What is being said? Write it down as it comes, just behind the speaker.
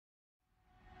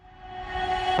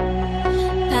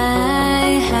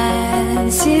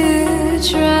Once you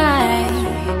try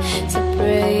to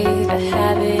break the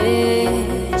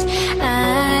habit,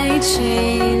 I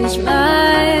changed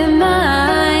my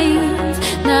mind.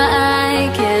 Now I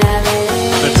can have it.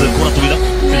 كرة طويلة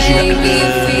في الجهة اليمنى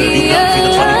في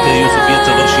الفريق سفيان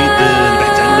تبرشيد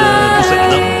البحث عن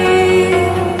المساعدة.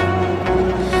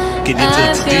 كاين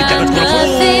تسديد لعبة كرة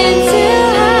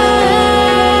فوق.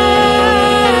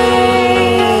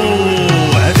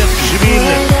 هدف جميل،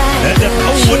 هدف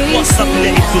أول وصف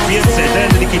اللاعب سوفيان سعدان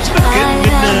اللي كيتمكن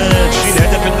من تسجيل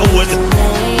الهدف الأول.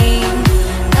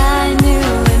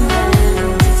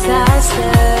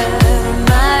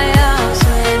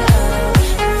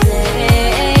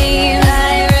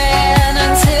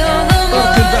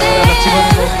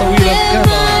 طويلة كان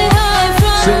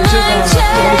سيجدها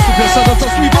سوفيان سعدان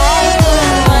تصويبة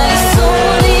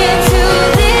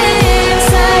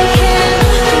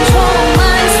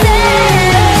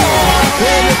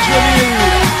هدف جميل،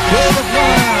 هدف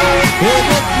رائع،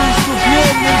 هدف من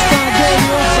سوفيان من سعدان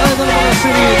يصعد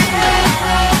المناصرين.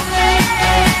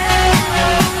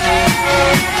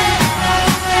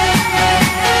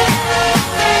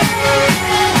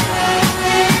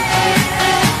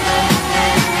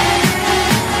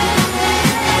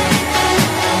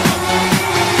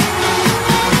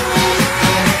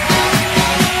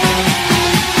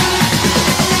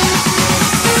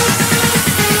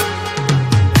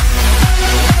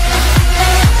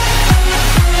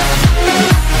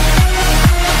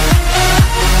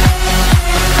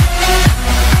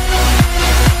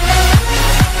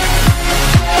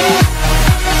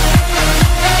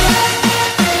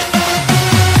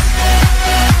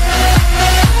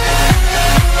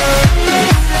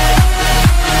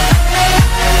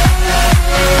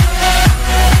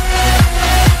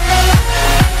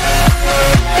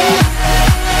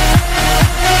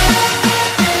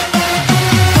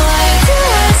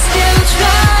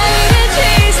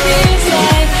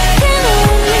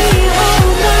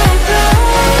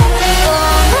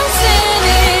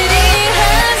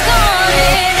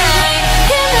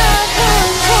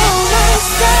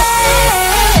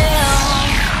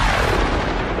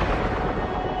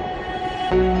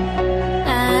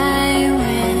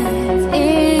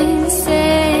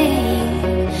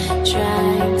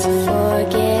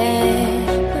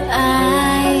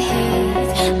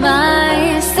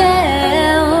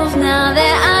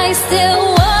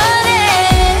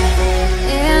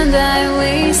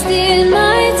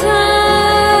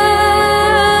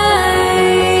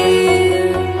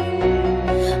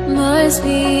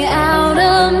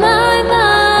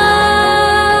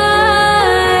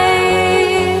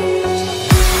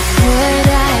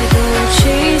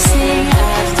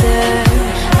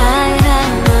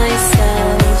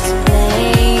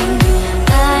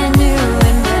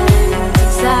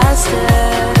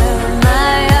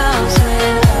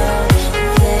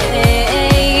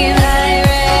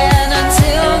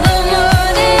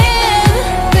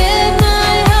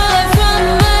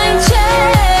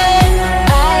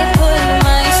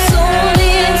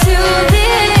 Into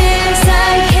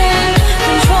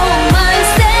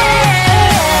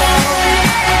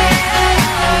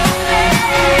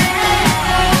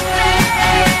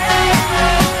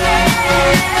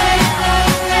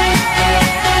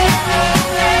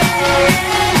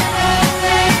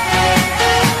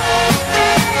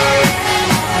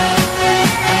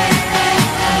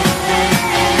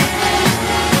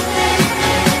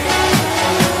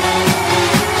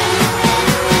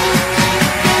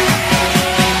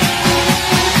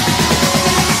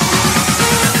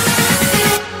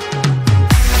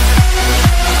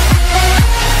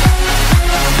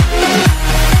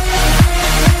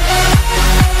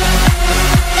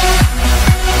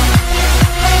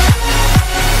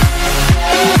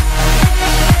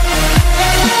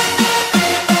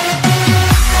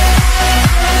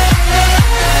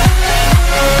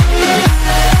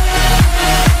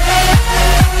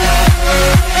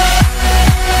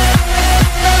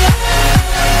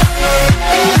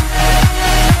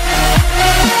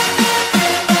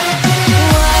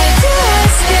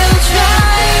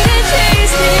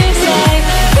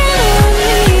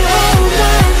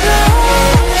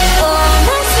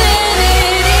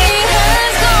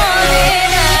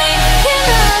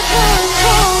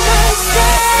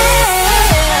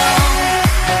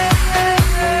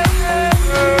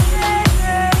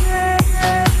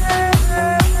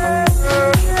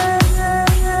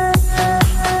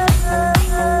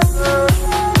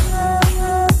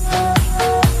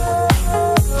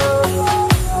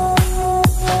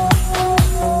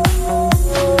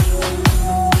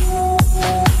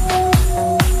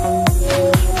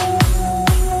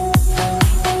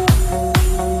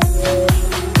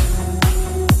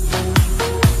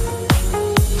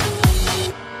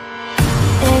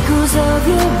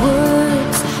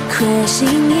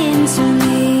crashing into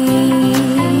me.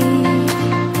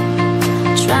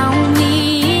 Drown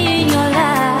me in your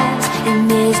lies, and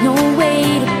there's no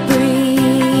way to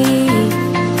breathe.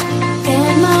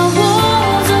 And my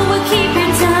walls will keep you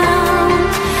down.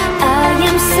 I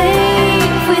am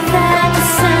safe without the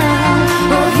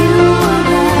sound of you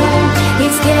around.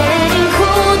 It's getting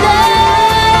colder,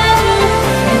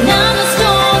 and I'm the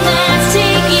storm that's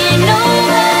taking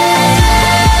over.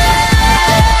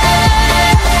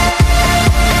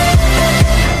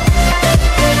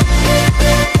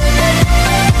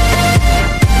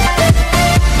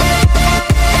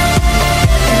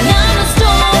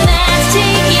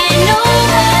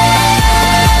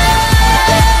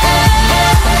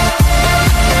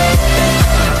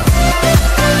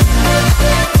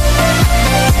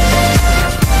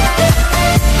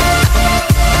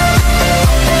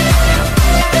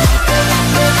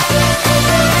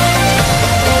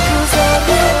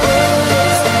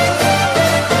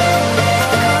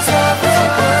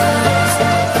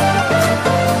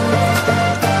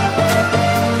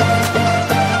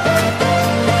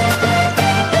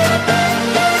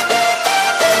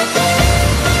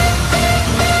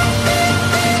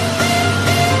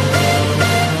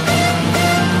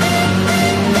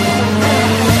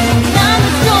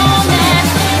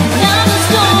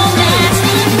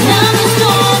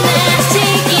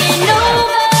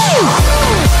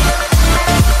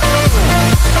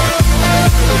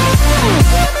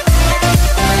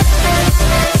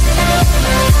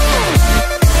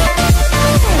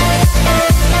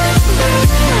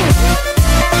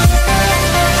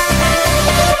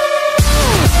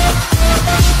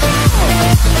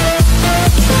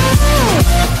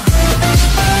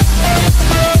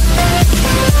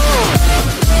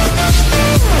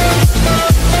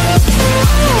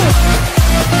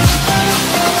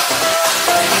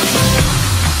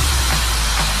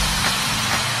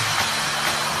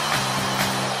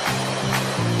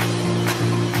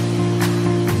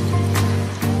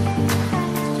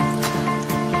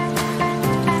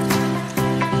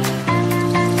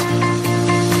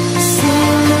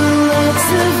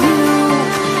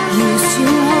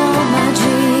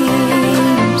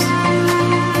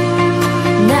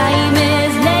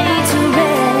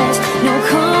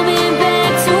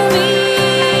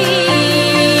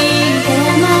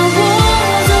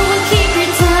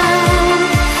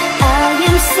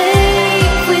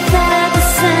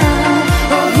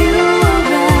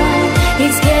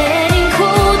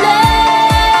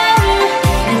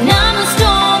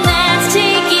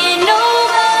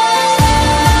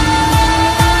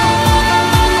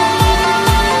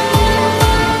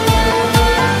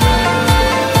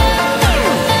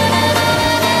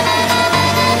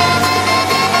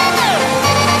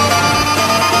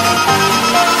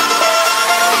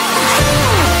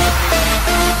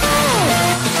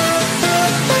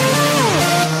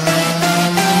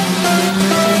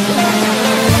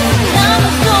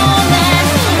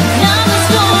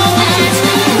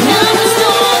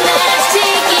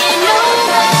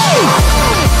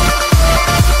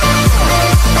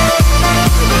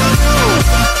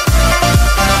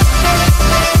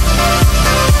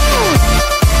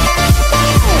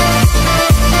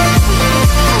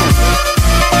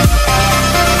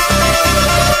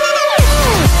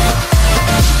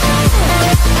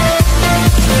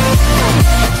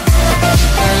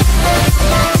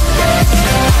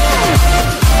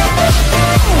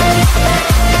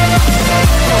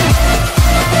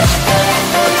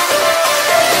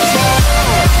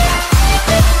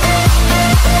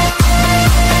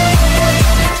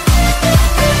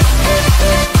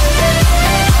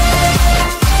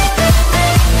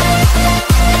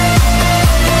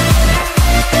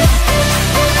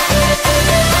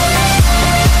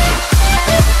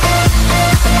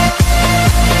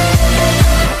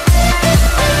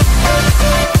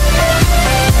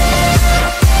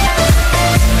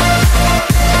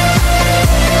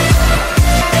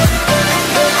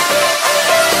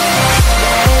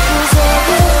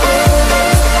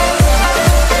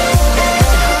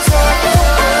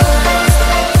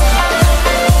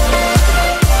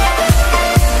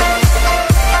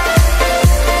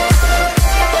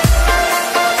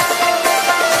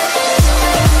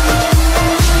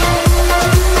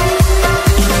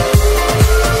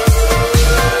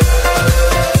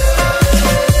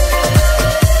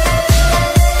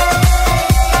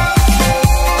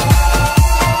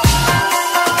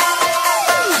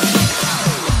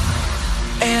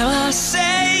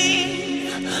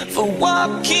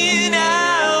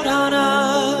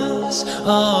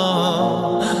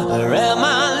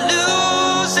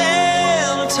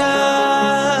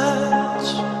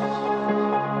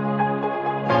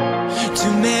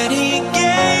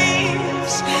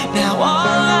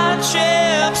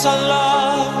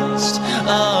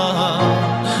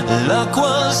 luck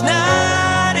was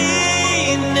not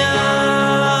enough.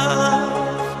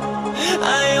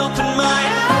 I opened my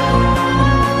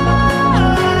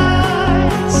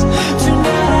eyes.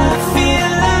 Tonight I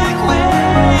feel like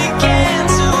waking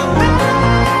to a better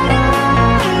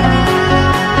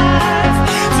life.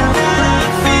 Tonight I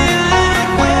feel like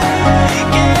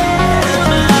waking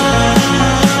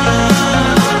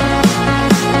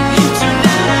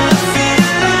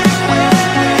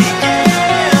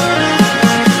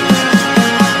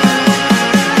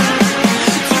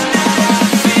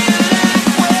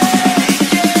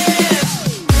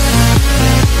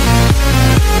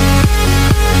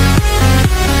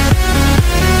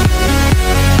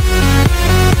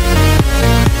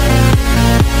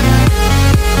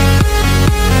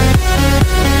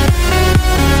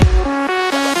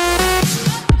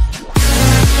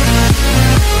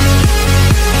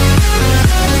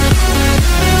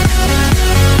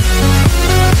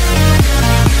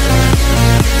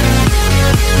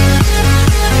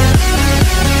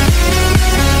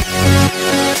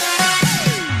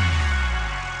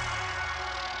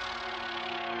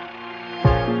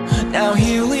Now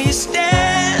here we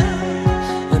stand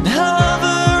and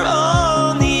hover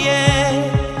on the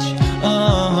edge.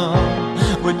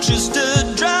 We're just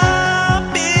a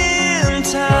drop in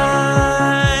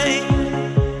time.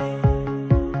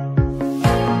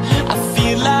 I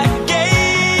feel like I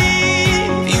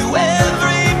gave you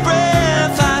every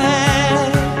breath I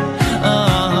had.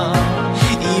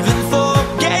 Even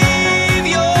forgave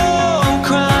your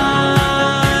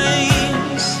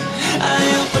crimes. I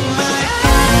opened my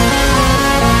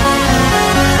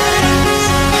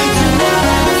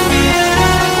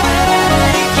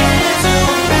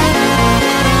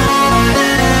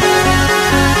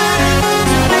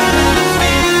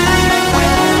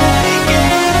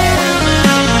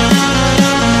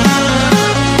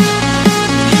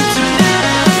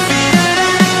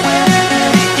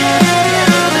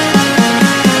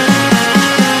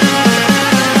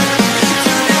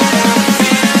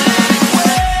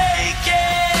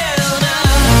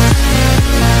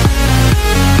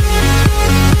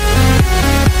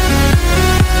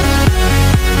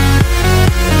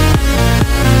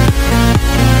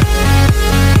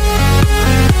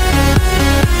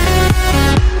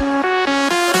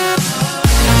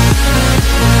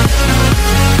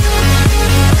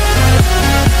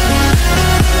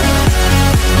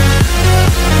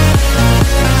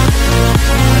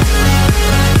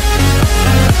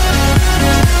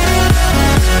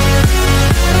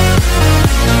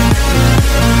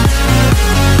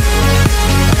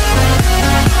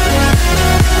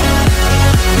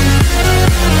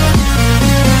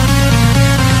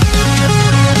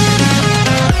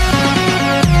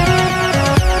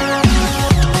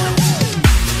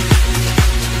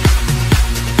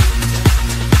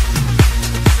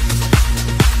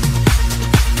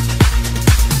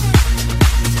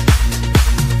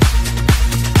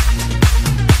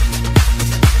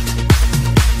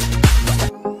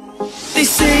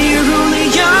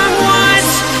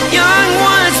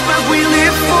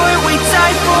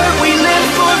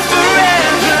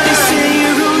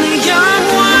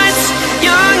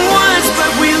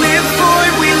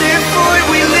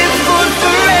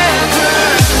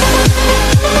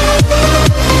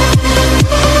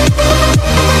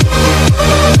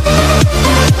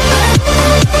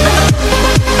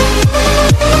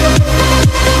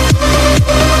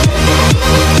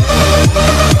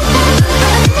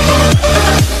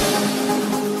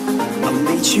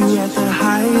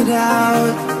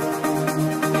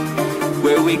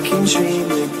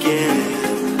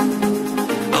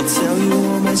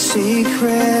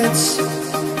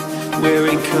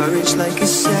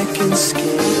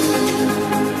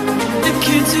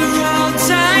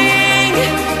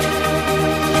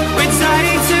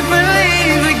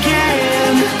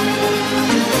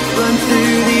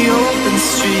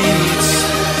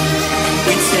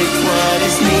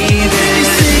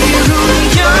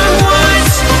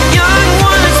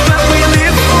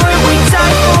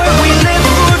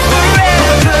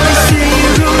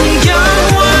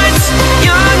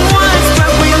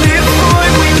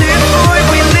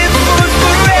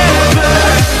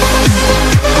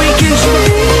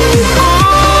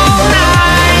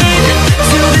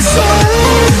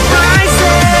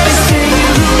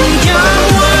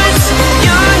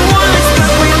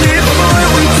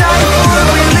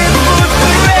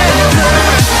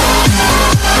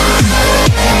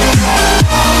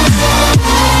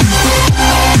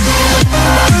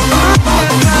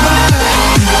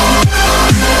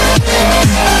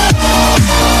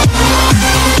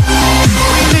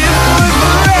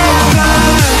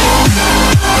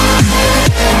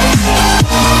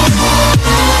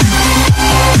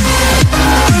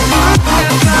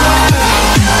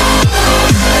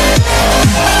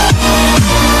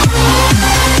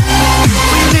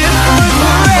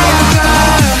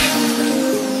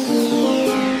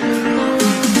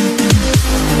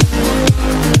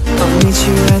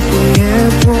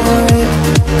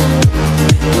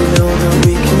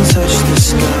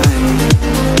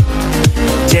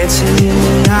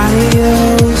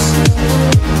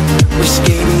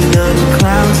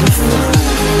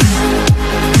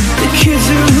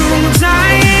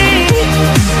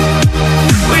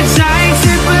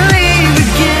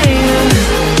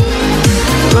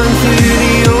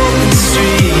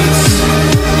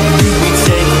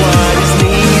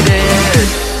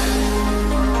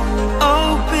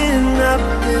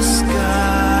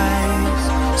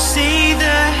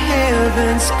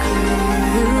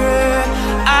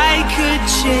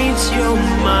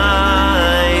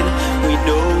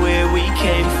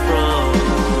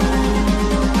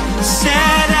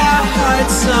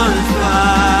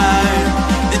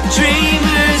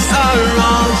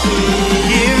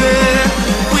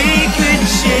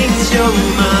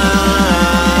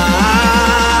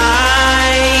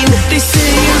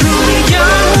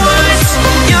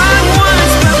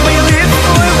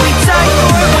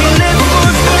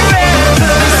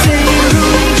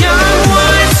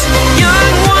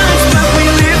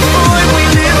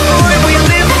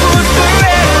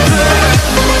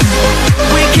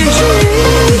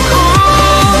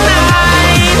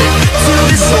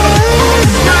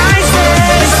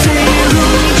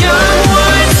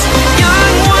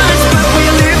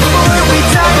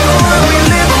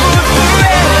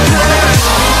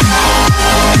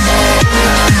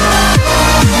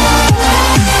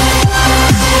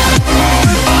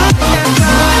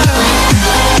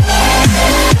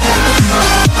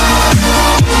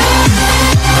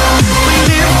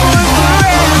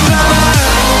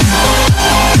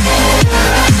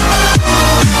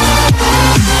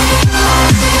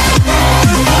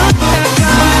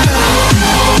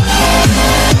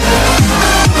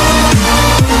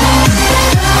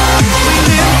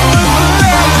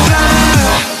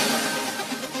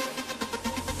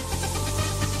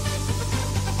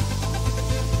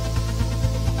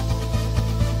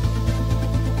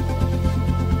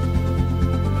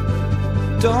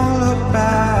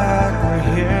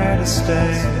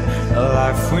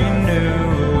life we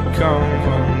knew would come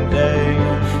one day.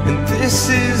 And this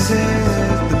is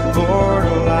it, the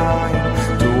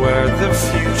borderline to where the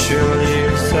future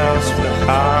leaves us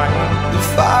behind. The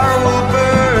fire will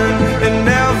burn and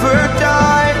never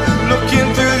die,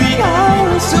 looking through the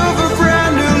eyes of a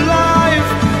brand new life.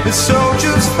 And so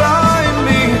just find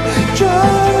me,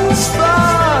 just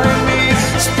find me.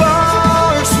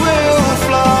 Sparks will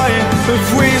fly if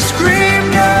we scream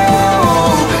no.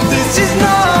 This is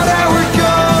not how we're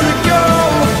gonna go.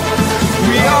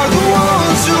 We are the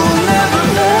ones who will never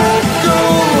let go.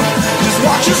 Just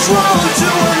watch us roll to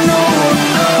where no one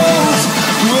knows.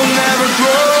 We'll never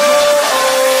grow.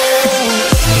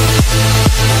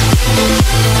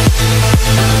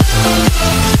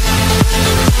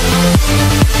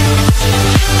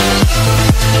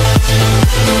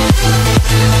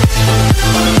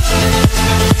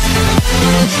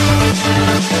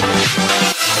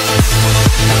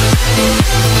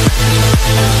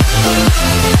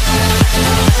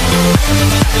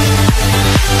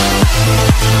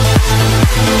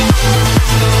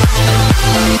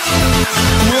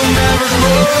 We'll never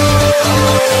grow.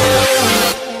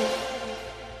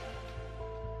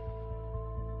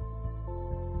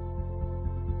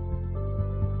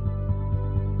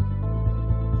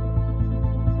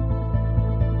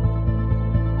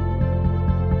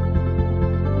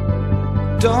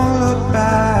 Don't look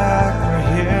back, we're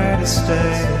here to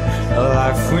stay. A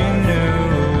life we knew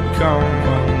would come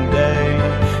one day.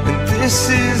 And this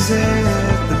is it,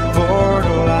 the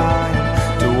borderline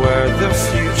to where the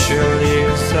future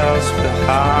leaves us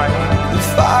behind. The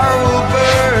fire will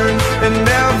burn and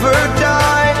never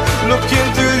die, looking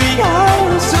through the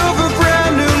eyes of a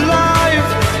brand new life.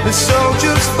 And so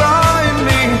just find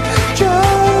me,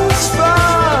 just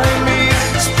find me.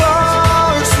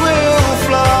 Sparks will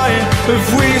fly if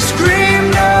we scream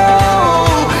no.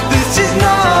 This is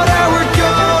not how we're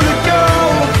gonna go.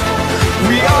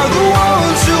 We are the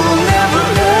ones who will never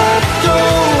let go.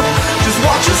 Just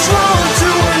watch us run to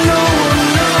where no one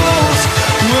knows.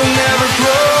 We'll never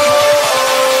grow.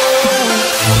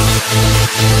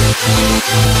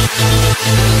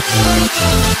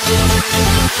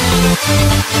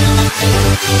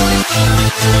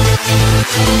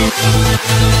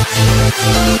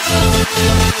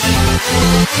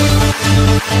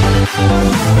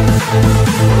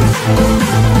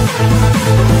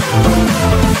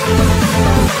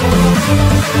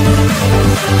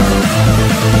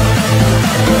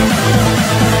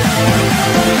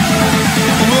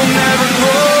 We'll never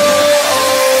grow.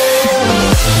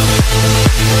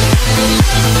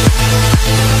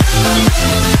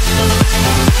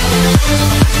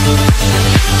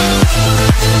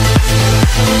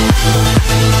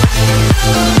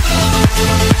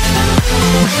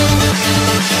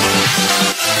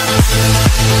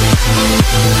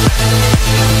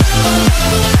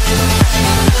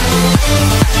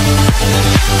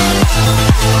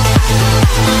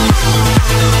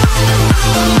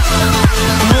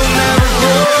 We'll never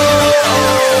grow.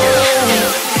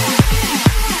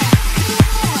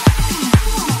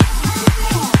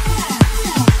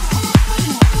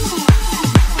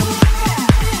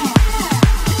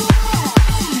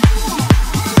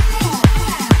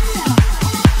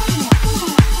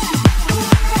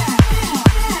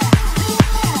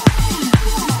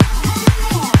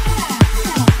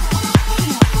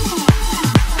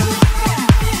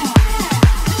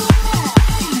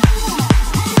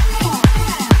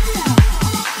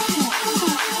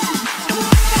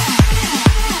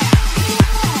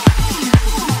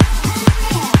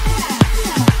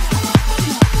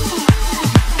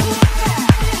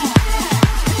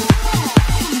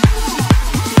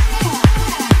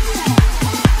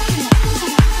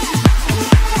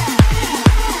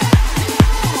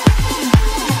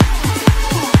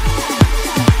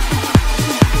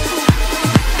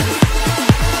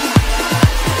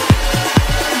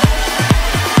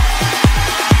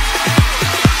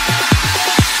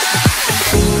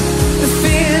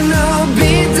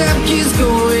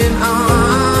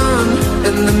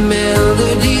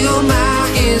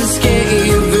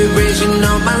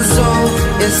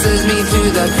 Sends me to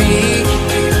the peak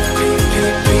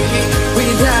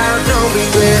without no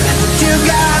regret. You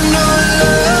got no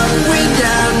love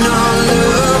without no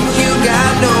love. You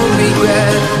got no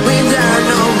regret without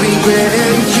no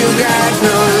regret. You got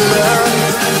no love.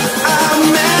 A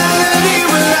melody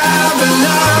where I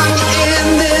belong in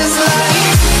this life.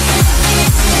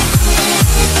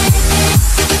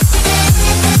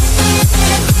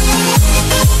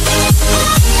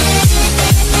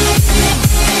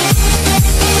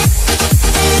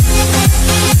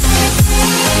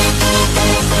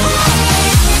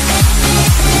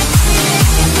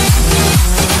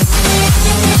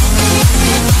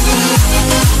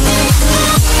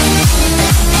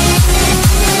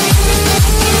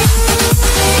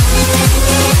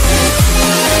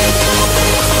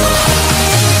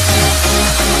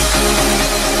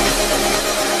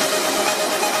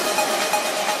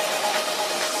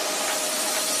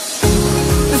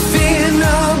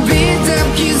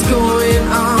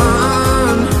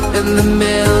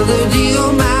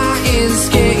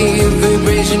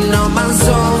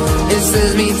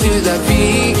 sends me to the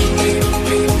peak.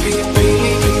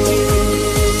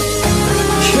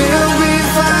 Can we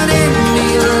find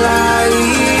any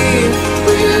light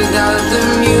without the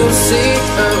music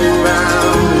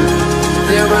around?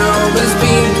 There will always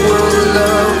be one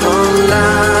love, one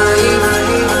life.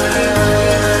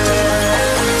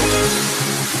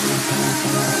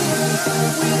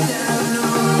 Without no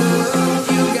love,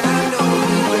 you got no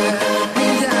regret.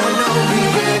 Without no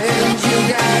regret, you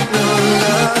got no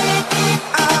love.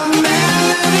 A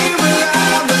melody where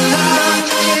I belong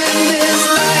in this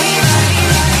life.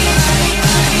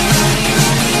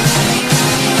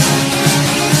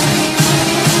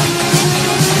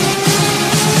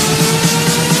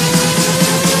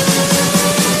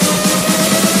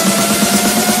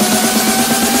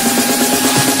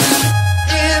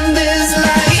 In this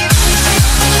life.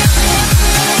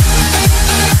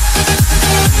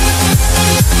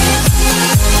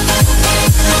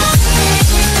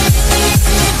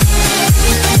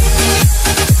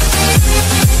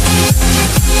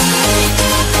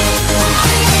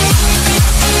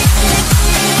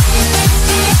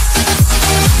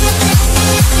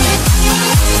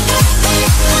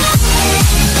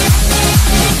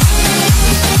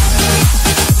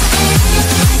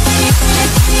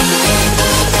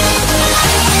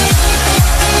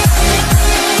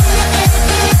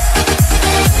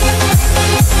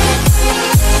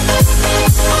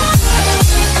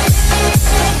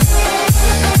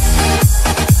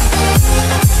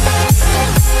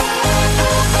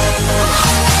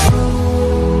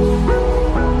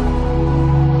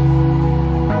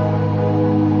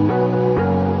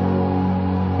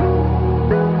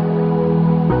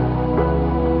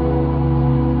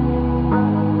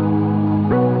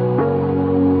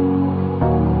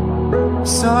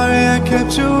 Sorry I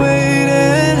kept you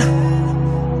waiting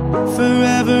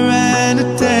forever and a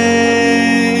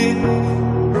day,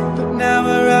 but now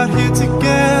we're out here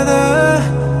together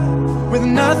with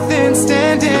nothing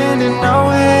standing in our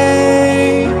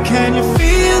way. Can you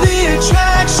feel the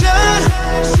attraction?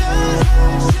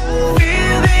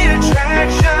 Feel the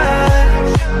attraction.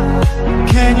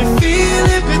 Can you feel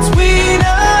it between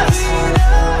us?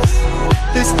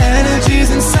 This energy's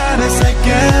inside us like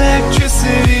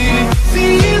electricity.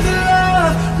 Feel the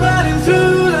love running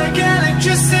through like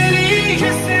electricity.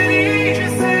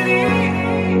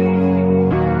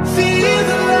 Feel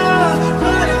the love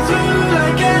running through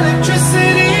like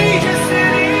electricity.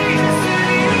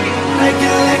 Like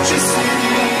electricity.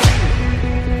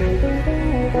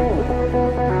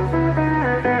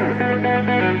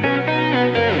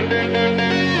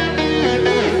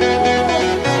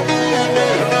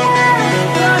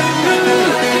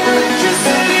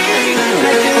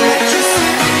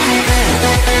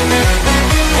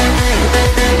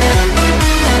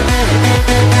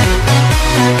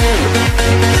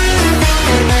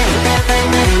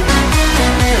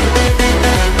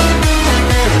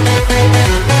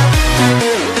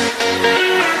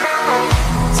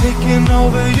 Taking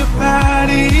over your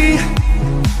body,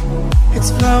 it's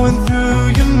flowing through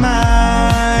your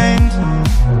mind.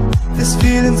 This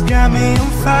feeling's got me on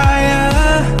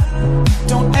fire.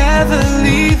 Don't ever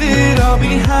leave it all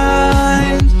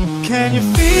behind. Can you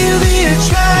feel the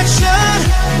attraction?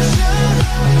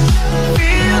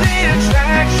 Feel the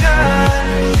attraction.